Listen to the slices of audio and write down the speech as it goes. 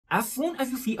As soon as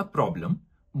you see a problem,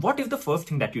 what is the first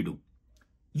thing that you do?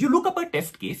 You look up a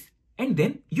test case and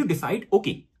then you decide,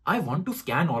 okay, I want to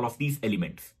scan all of these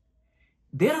elements.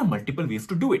 There are multiple ways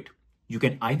to do it. You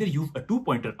can either use a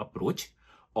two-pointer approach,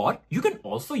 or you can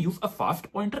also use a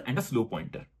fast pointer and a slow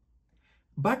pointer.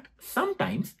 But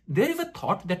sometimes there is a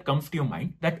thought that comes to your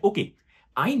mind that, okay,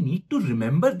 I need to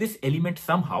remember this element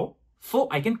somehow so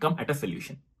I can come at a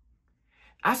solution.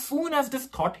 As soon as this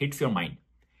thought hits your mind,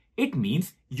 it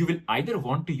means you will either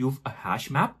want to use a hash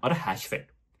map or a HashSet.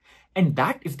 And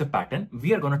that is the pattern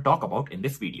we are going to talk about in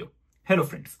this video. Hello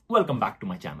friends, welcome back to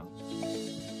my channel.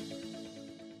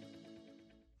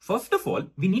 First of all,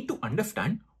 we need to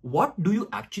understand what do you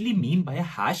actually mean by a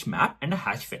hash map and a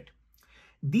HashSet.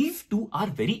 These two are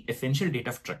very essential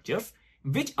data structures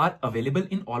which are available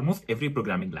in almost every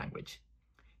programming language.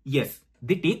 Yes,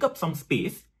 they take up some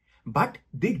space, but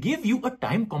they give you a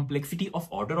time complexity of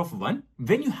order of 1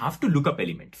 when you have to look up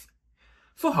elements.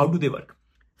 So how do they work?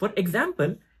 For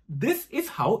example, this is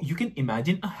how you can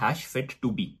imagine a hash set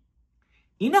to be.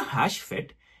 In a hash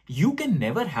set, you can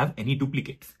never have any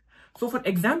duplicates. So for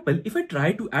example, if I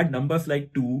try to add numbers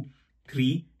like 2,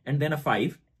 3, and then a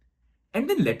 5, and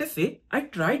then let us say I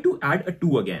try to add a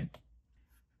 2 again.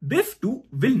 This 2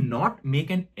 will not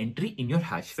make an entry in your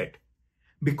hash set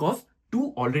because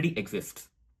 2 already exists.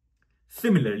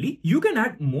 Similarly, you can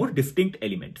add more distinct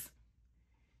elements.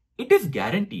 It is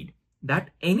guaranteed that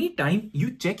anytime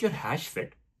you check your hash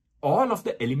set, all of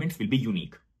the elements will be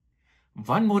unique.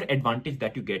 One more advantage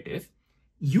that you get is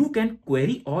you can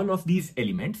query all of these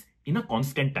elements in a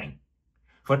constant time.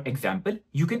 For example,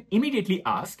 you can immediately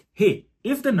ask, hey,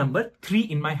 is the number 3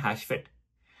 in my hash set?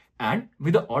 And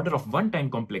with the order of 1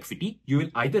 time complexity, you will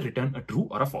either return a true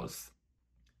or a false.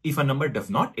 If a number does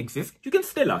not exist, you can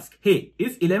still ask, hey,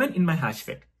 is 11 in my hash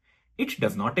set? It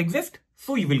does not exist,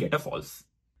 so you will get a false.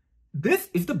 This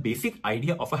is the basic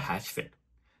idea of a hash set.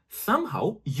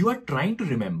 Somehow you are trying to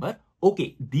remember,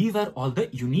 okay, these are all the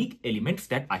unique elements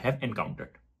that I have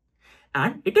encountered.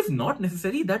 And it is not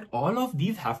necessary that all of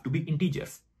these have to be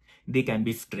integers. They can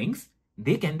be strings,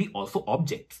 they can be also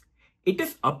objects. It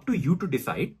is up to you to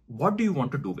decide what do you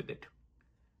want to do with it.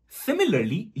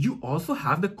 Similarly, you also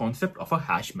have the concept of a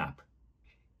hash map.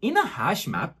 In a hash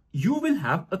map, you will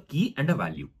have a key and a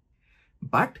value.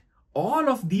 But all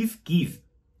of these keys,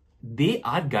 they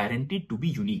are guaranteed to be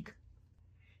unique.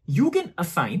 You can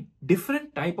assign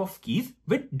different type of keys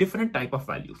with different type of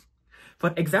values.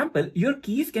 For example, your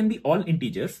keys can be all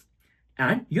integers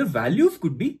and your values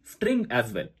could be string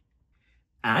as well.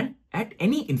 And at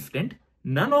any instant,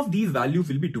 none of these values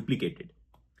will be duplicated.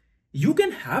 You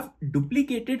can have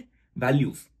duplicated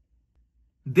values.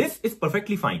 This is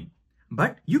perfectly fine,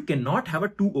 but you cannot have a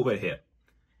 2 over here.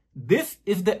 This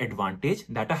is the advantage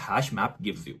that a hash map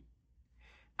gives you.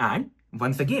 And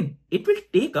once again, it will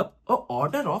take up an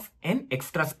order of n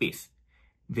extra space,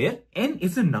 where n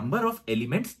is the number of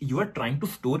elements you are trying to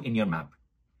store in your map.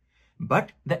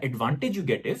 But the advantage you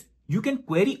get is you can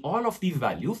query all of these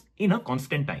values in a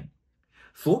constant time.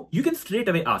 So you can straight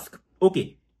away ask,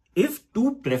 okay, is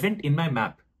 2 present in my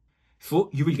map? So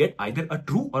you will get either a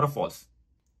true or a false.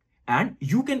 And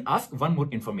you can ask one more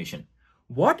information.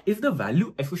 What is the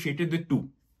value associated with 2?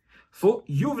 So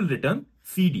you will return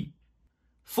CD.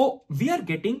 So we are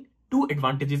getting 2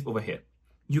 advantages over here.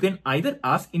 You can either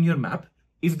ask in your map,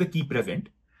 is the key present?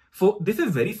 So this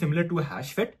is very similar to a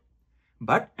hash set,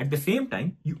 but at the same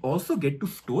time, you also get to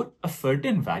store a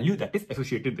certain value that is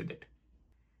associated with it.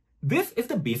 This is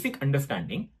the basic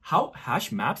understanding how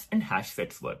hash maps and hash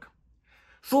sets work.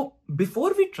 So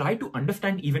before we try to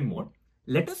understand even more,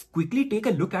 let us quickly take a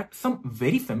look at some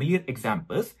very familiar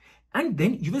examples and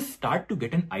then you will start to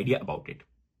get an idea about it.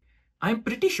 I'm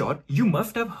pretty sure you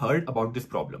must have heard about this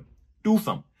problem,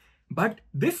 2sum, but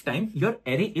this time your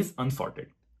array is unsorted.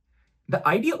 The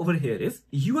idea over here is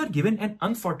you are given an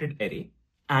unsorted array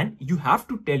and you have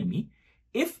to tell me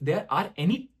if there are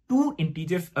any 2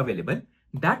 integers available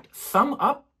that sum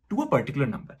up to a particular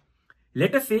number.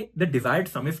 Let us say the desired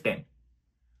sum is 10.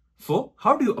 So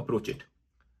how do you approach it?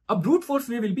 A brute force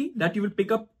way will be that you will pick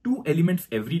up 2 elements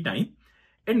every time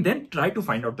and then try to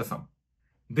find out the sum.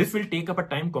 This will take up a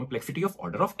time complexity of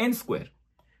order of n square.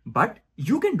 But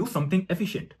you can do something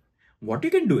efficient. What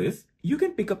you can do is you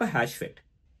can pick up a hash set.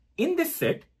 In this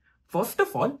set, first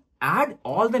of all, add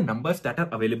all the numbers that are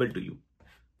available to you.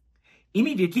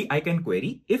 Immediately I can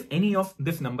query if any of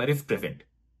this number is present.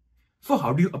 So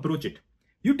how do you approach it?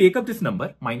 You take up this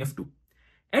number -2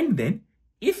 and then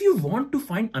if you want to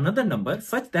find another number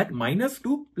such that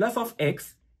 -2 plus of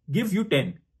x gives you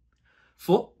 10.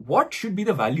 So what should be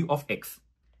the value of x?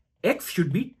 X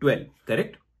should be 12,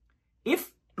 correct?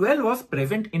 If 12 was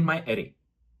present in my array.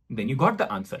 Then you got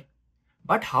the answer.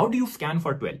 But how do you scan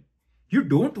for 12? You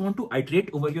don't want to iterate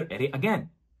over your array again.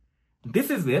 This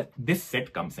is where this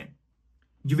set comes in.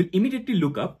 You will immediately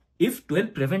look up, is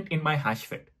 12 present in my hash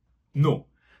set? No.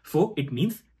 So it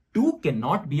means 2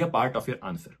 cannot be a part of your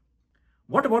answer.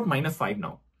 What about minus 5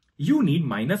 now? You need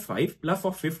minus 5 plus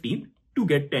of 15 to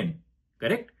get 10,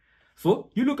 correct? So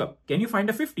you look up, can you find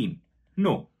a 15?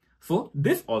 No. So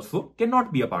this also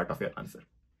cannot be a part of your answer.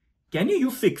 Can you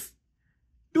use 6?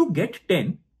 To get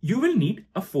 10, you will need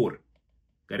a 4,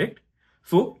 correct?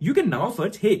 So you can now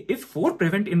search, hey, is 4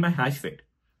 present in my hash set?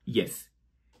 Yes.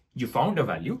 You found a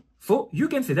value. So you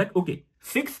can say that, okay,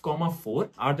 6, 4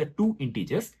 are the two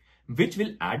integers which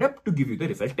will add up to give you the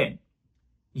result 10.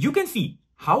 You can see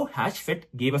how HashSet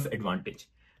gave us advantage.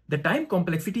 The time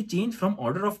complexity changed from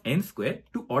order of n square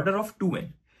to order of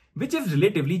 2n, which is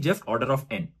relatively just order of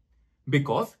n,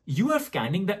 because you are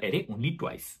scanning the array only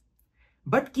twice.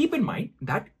 But keep in mind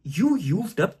that you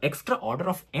used up extra order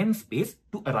of n space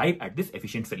to arrive at this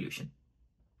efficient solution.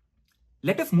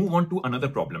 Let us move on to another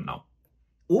problem now.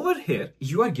 Over here,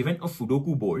 you are given a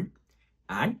Sudoku board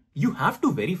and you have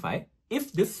to verify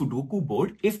if this Sudoku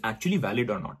board is actually valid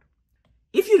or not.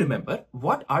 If you remember,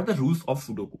 what are the rules of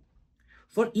Sudoku?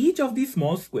 For each of these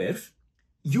small squares,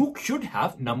 you should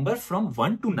have numbers from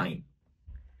 1 to 9.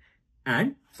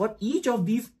 And for each of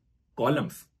these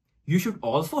columns, you should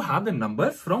also have the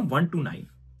numbers from 1 to 9.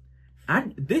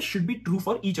 And this should be true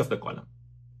for each of the column.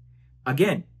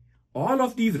 Again, all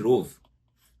of these rows,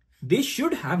 they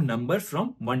should have numbers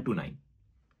from 1 to 9.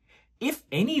 If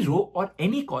any row or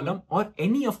any column or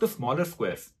any of the smaller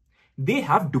squares, they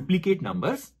have duplicate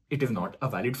numbers, it is not a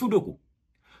valid Sudoku.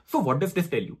 So what does this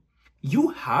tell you? You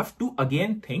have to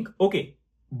again think, okay,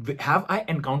 have I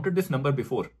encountered this number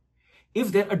before?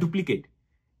 If they're a duplicate,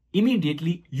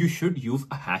 immediately you should use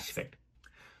a hash set.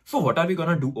 So what are we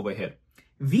gonna do over here?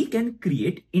 We can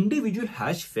create individual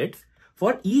hash sets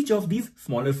for each of these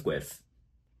smaller squares.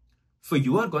 So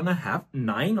you are gonna have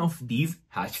 9 of these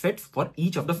hash sets for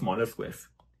each of the smaller squares.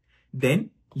 Then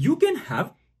you can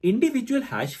have individual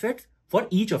hash sets for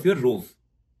each of your rows.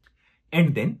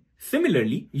 And then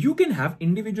similarly, you can have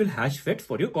individual hash sets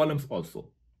for your columns also.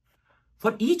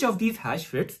 For each of these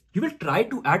hash sets, you will try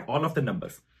to add all of the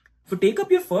numbers. So take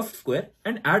up your first square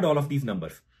and add all of these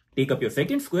numbers. Take up your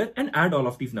second square and add all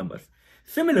of these numbers.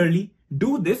 Similarly,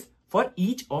 do this for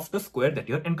each of the square that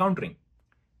you're encountering.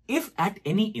 If at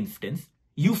any instance,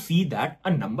 you see that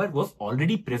a number was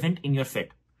already present in your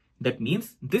set, that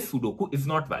means this Sudoku is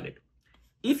not valid.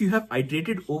 If you have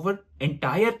iterated over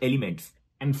entire elements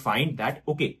and find that,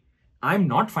 okay, I'm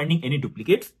not finding any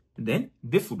duplicates, then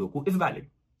this Sudoku is valid.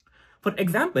 For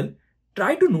example,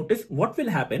 try to notice what will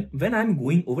happen when I'm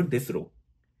going over this row.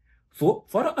 So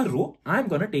for a row, I'm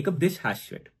gonna take up this hash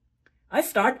set. I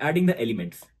start adding the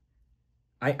elements.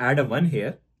 I add a 1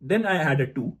 here, then I add a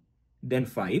 2, then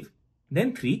 5,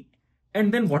 then 3,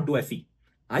 and then what do I see?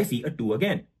 I see a 2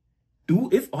 again. 2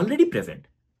 is already present.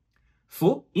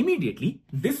 So immediately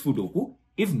this Sudoku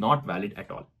is not valid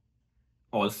at all.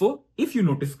 Also, if you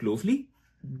notice closely,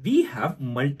 we have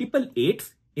multiple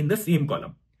 8s in the same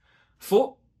column.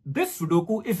 So this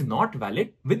Sudoku is not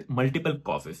valid with multiple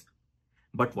causes.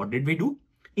 But what did we do?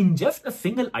 In just a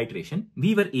single iteration,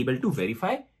 we were able to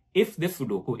verify if this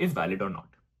Sudoku is valid or not.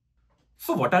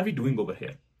 So what are we doing over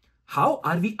here? How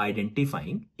are we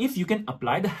identifying if you can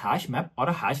apply the hash map or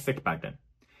a hash set pattern?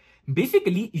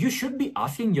 Basically, you should be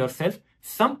asking yourself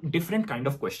some different kind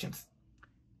of questions.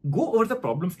 Go over the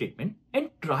problem statement and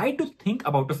try to think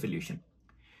about a solution.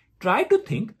 Try to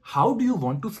think, how do you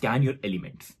want to scan your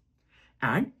elements?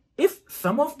 And if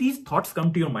some of these thoughts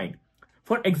come to your mind,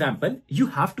 for example, you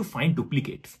have to find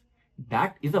duplicates.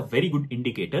 That is a very good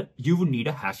indicator you would need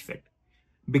a hash set.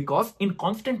 Because in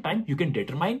constant time, you can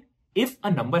determine if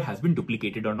a number has been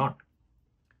duplicated or not.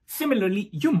 Similarly,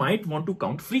 you might want to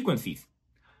count frequencies.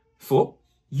 So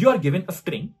you are given a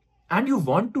string and you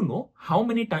want to know how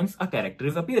many times a character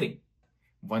is appearing.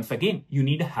 Once again, you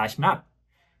need a hash map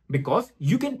because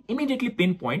you can immediately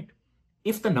pinpoint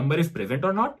if the number is present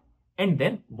or not, and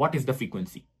then what is the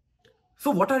frequency.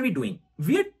 So what are we doing?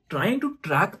 We are trying to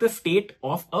track the state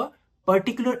of a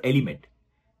particular element.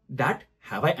 That,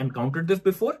 have I encountered this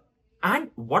before? And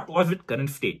what was its current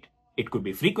state? It could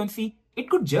be frequency, it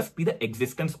could just be the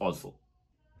existence also.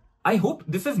 I hope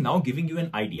this is now giving you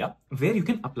an idea where you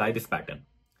can apply this pattern.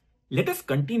 Let us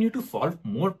continue to solve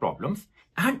more problems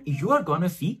and you are gonna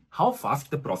see how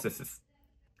fast the process is.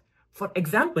 For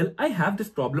example, I have this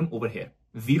problem over here,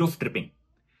 zero stripping.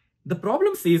 The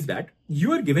problem says that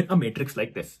you are given a matrix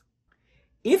like this.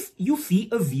 If you see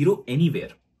a 0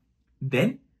 anywhere,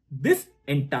 then this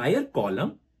entire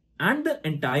column and the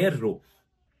entire row,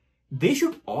 they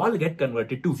should all get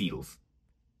converted to zeros.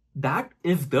 That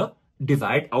is the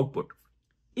desired output.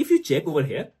 If you check over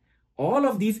here, all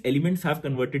of these elements have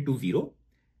converted to 0.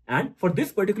 And for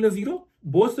this particular 0,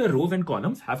 both the rows and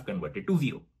columns have converted to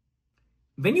 0.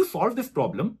 When you solve this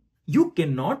problem, you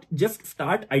cannot just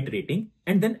start iterating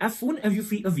and then as soon as you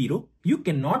see a 0, you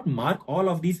cannot mark all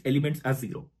of these elements as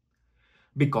 0.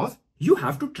 Because you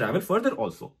have to travel further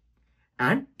also.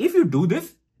 And if you do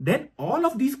this, then all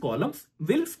of these columns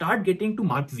will start getting to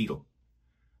mark 0.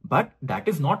 But that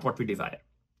is not what we desire.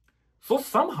 So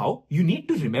somehow you need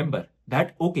to remember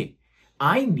that, okay,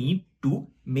 I need to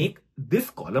make this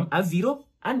column as 0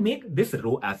 and make this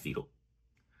row as 0.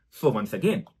 So once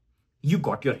again, you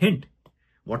got your hint.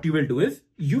 What you will do is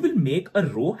you will make a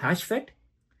row hash set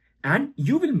and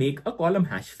you will make a column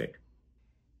hash set.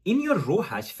 In your row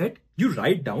hash set, you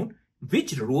write down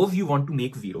which rows you want to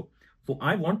make 0. So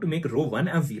I want to make row 1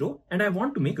 as 0 and I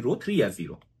want to make row 3 as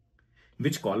 0.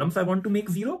 Which columns I want to make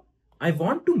 0? I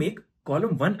want to make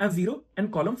column 1 as 0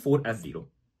 and column 4 as 0.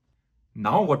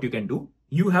 Now what you can do,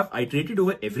 you have iterated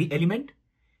over every element.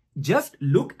 Just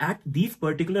look at these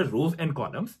particular rows and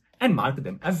columns and mark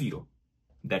them as 0.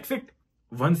 That's it.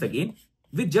 Once again,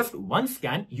 with just one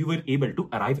scan, you were able to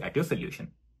arrive at your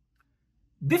solution.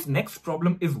 This next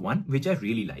problem is one which I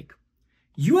really like.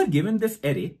 You are given this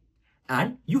array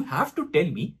and you have to tell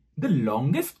me the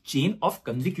longest chain of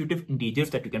consecutive integers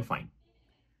that you can find.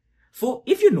 So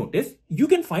if you notice, you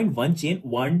can find one chain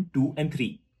 1, 2 and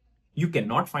 3. You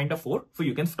cannot find a 4, so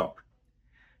you can stop.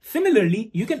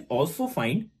 Similarly, you can also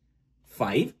find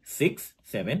 5, 6,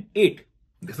 7, 8.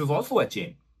 This is also a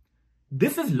chain.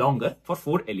 This is longer for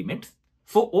 4 elements.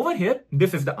 So over here,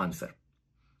 this is the answer.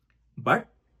 But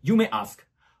you may ask,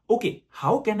 okay,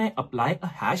 how can I apply a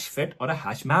hash set or a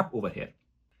hash map over here?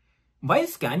 While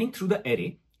scanning through the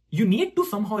array, you need to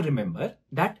somehow remember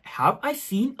that have I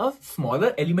seen a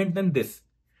smaller element than this?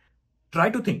 Try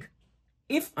to think.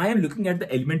 If I am looking at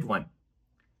the element 1,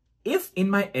 if in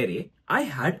my array I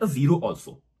had a 0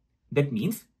 also, that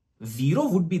means 0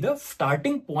 would be the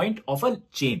starting point of a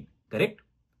chain, correct?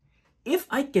 If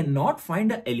I cannot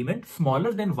find an element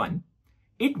smaller than 1,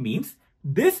 it means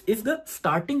this is the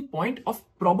starting point of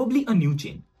probably a new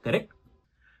chain, correct?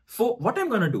 So what I'm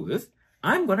going to do is,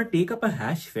 I'm going to take up a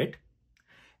hash set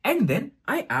and then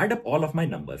I add up all of my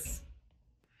numbers.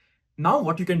 Now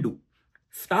what you can do,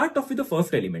 start off with the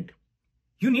first element.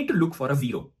 You need to look for a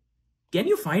 0. Can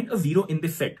you find a 0 in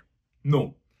this set?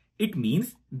 No. It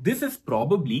means this is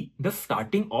probably the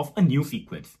starting of a new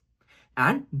sequence.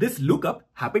 And this lookup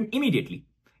happened immediately.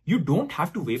 You don't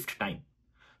have to waste time.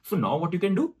 So now what you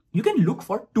can do? You can look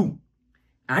for 2.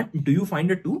 And do you find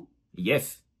a 2?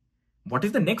 Yes. What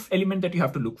is the next element that you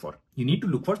have to look for? You need to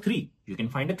look for 3. You can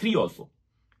find a 3 also.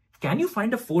 Can you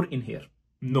find a 4 in here?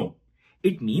 No.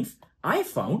 It means I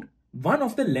found one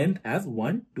of the length as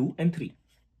 1, 2 and 3.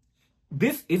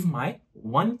 This is my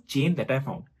one chain that I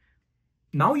found.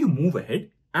 Now you move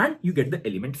ahead and you get the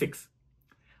element 6.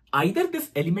 Either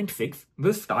this element 6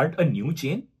 will start a new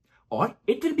chain or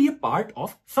it will be a part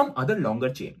of some other longer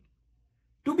chain.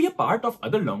 To be a part of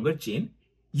other longer chain,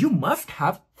 you must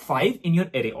have 5 in your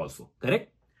array also,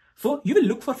 correct? So you will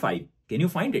look for 5. Can you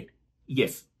find it?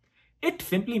 Yes. It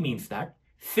simply means that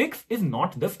 6 is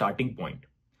not the starting point.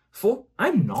 So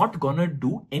I'm not gonna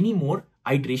do any more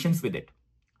iterations with it.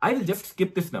 I will just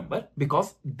skip this number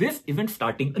because this isn't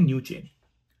starting a new chain.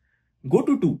 Go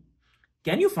to 2.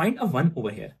 Can you find a 1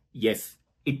 over here? Yes.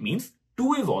 It means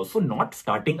 2 is also not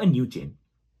starting a new chain.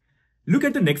 Look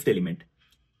at the next element.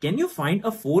 Can you find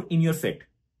a 4 in your set?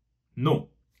 No.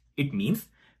 It means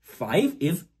 5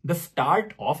 is the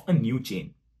start of a new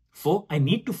chain. So I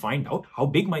need to find out how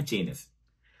big my chain is.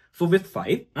 So with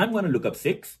 5, I'm going to look up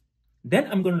 6. Then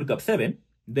I'm going to look up 7.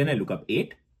 Then I look up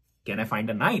 8. Can I find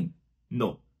a 9?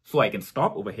 No. So I can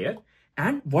stop over here.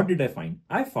 And what did I find?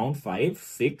 I found 5,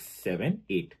 6, 7,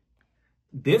 8.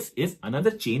 This is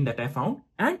another chain that I found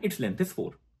and its length is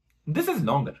 4. This is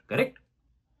longer, correct?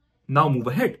 Now move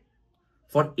ahead.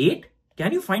 For 8,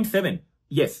 can you find 7?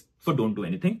 Yes. So don't do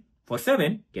anything. For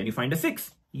 7, can you find a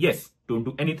 6? Yes. Don't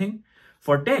do anything.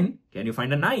 For 10, can you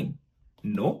find a 9?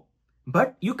 No.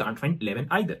 But you can't find 11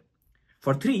 either.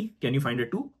 For 3, can you find a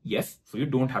 2? Yes. So you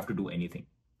don't have to do anything.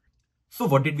 So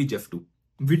what did we just do?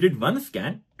 We did one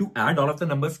scan to add all of the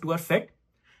numbers to our set.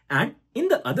 And in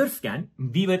the other scan,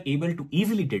 we were able to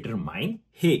easily determine,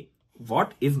 hey,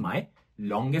 what is my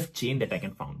longest chain that I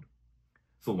can find?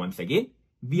 So once again,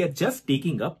 we are just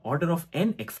taking up order of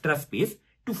n extra space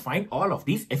to find all of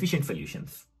these efficient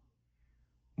solutions.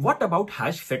 What about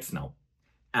hash sets now?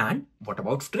 And what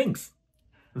about strings?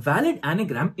 Valid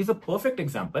anagram is a perfect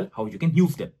example how you can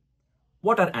use them.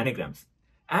 What are anagrams?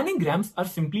 Anagrams are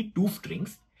simply two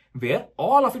strings where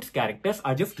all of its characters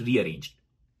are just rearranged.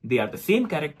 They are the same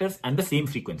characters and the same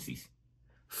frequencies.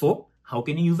 So, how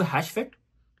can you use a HashSet?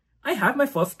 I have my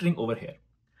first string over here.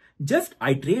 Just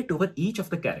iterate over each of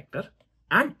the character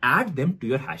and add them to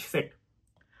your HashSet.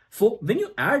 So, when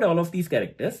you add all of these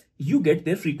characters, you get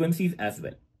their frequencies as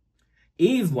well.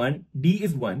 A is 1, D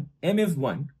is 1, M is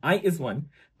 1, I is 1,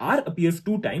 R appears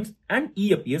 2 times and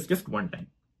E appears just 1 time.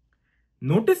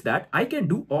 Notice that I can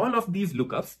do all of these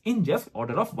lookups in just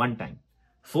order of 1 time.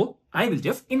 So I will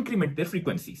just increment their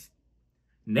frequencies.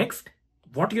 Next,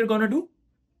 what you're gonna do?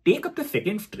 Take up the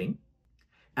second string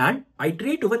and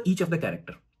iterate over each of the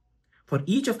character. For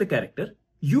each of the character,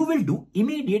 you will do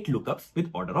immediate lookups with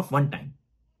order of 1 time.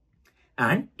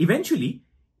 And eventually,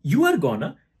 you are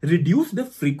gonna reduce the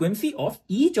frequency of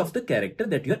each of the character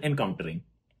that you're encountering.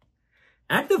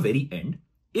 At the very end,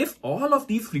 if all of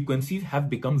these frequencies have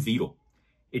become 0,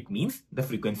 it means the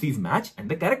frequencies match and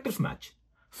the characters match.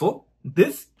 So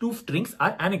these two strings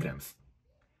are anagrams.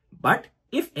 But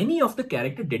if any of the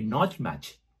character did not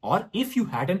match, or if you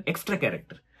had an extra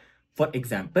character, for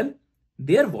example,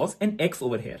 there was an X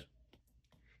over here.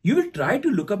 You will try to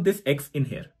look up this X in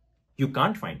here. You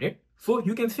can't find it, so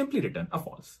you can simply return a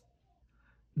false.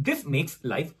 This makes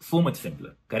life so much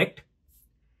simpler, correct?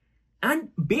 And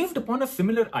based upon a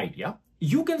similar idea,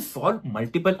 you can solve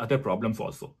multiple other problems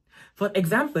also. For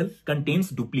example, contains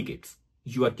duplicates.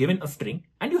 You are given a string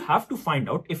and you have to find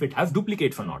out if it has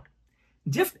duplicates or not.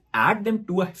 Just add them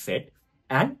to a set,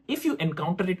 and if you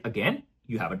encounter it again,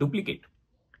 you have a duplicate.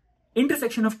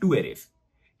 Intersection of two arrays.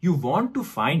 You want to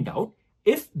find out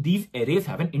if these arrays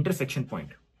have an intersection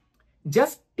point.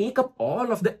 Just take up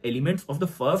all of the elements of the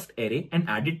first array and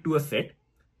add it to a set.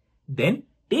 Then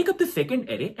take up the second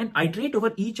array and iterate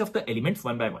over each of the elements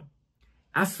one by one.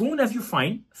 As soon as you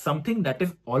find something that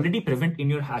is already present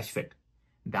in your hash set,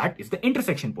 that is the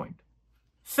intersection point.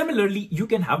 Similarly, you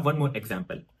can have one more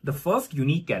example, the first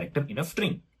unique character in a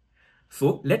string.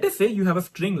 So let us say you have a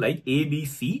string like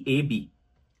ABCAB.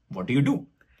 What do?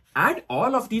 Add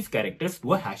all of these characters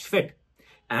to a hash set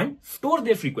and store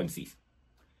their frequencies.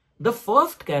 The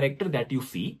first character that you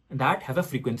see that has a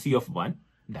frequency of 1,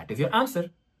 that is your answer.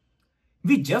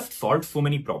 We just solved so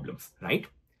many problems, right?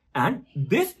 And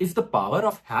this is the power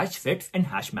of Hashsets and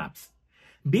Hashmaps.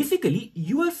 Basically,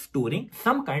 you are storing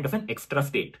some kind of an extra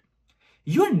state.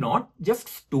 You are not just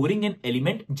storing an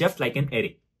element just like an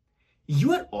array.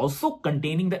 You are also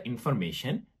containing the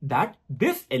information that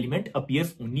this element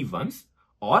appears only once,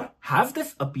 or has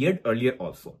this appeared earlier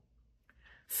also.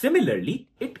 Similarly,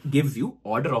 it gives you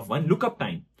order of 1 lookup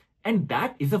time, and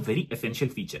that is a very essential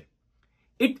feature.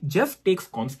 It just takes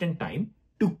constant time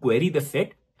to query the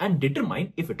set and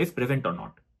determine if it is present or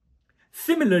not.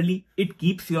 Similarly, it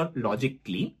keeps your logic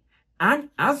clean, and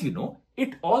as you know,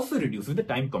 it also reduces the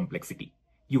time complexity.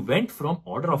 You went from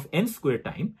order of n square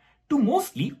time to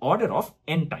mostly order of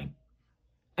n time.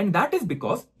 And that is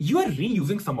because you are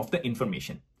reusing some of the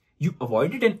information. You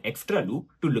avoided an extra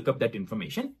loop to look up that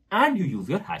information and you use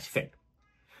your hash set.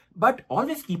 But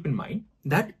always keep in mind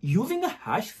that using a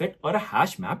hash set or a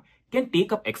hash map can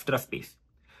take up extra space.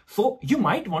 So you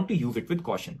might want to use it with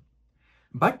caution.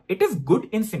 But it is good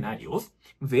in scenarios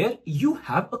where you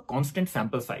have a constant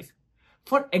sample size.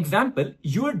 For example,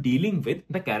 you are dealing with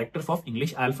the characters of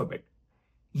English alphabet.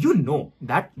 You know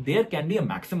that there can be a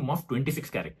maximum of 26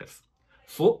 characters.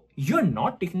 So you are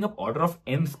not taking up order of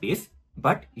n space,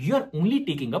 but you are only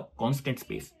taking up constant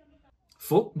space.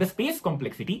 So the space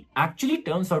complexity actually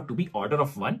turns out to be order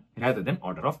of 1 rather than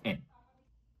order of n.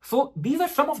 So these are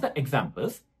some of the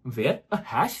examples where a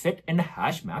hash set and a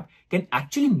hash map can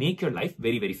actually make your life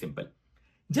very, very simple.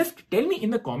 Just tell me in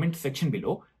the comment section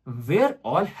below where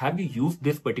all have you used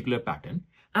this particular pattern,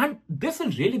 and this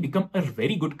will really become a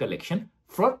very good collection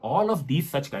for all of these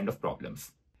such kind of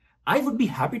problems. I would be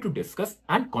happy to discuss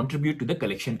and contribute to the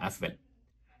collection as well.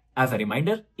 As a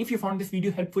reminder, if you found this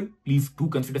video helpful, please do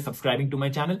consider subscribing to my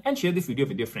channel and share this video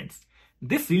with your friends.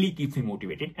 This really keeps me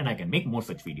motivated and I can make more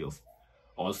such videos.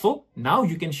 Also, now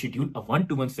you can schedule a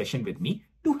one-to-one session with me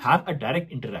to have a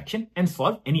direct interaction and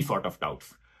solve any sort of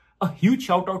doubts. A huge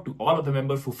shout out to all of the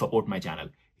members who support my channel.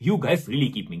 You guys really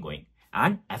keep me going.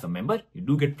 And as a member, you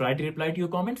do get priority reply to your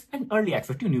comments and early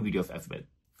access to new videos as well.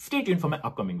 Stay tuned for my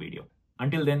upcoming video.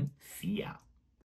 Until then, see ya.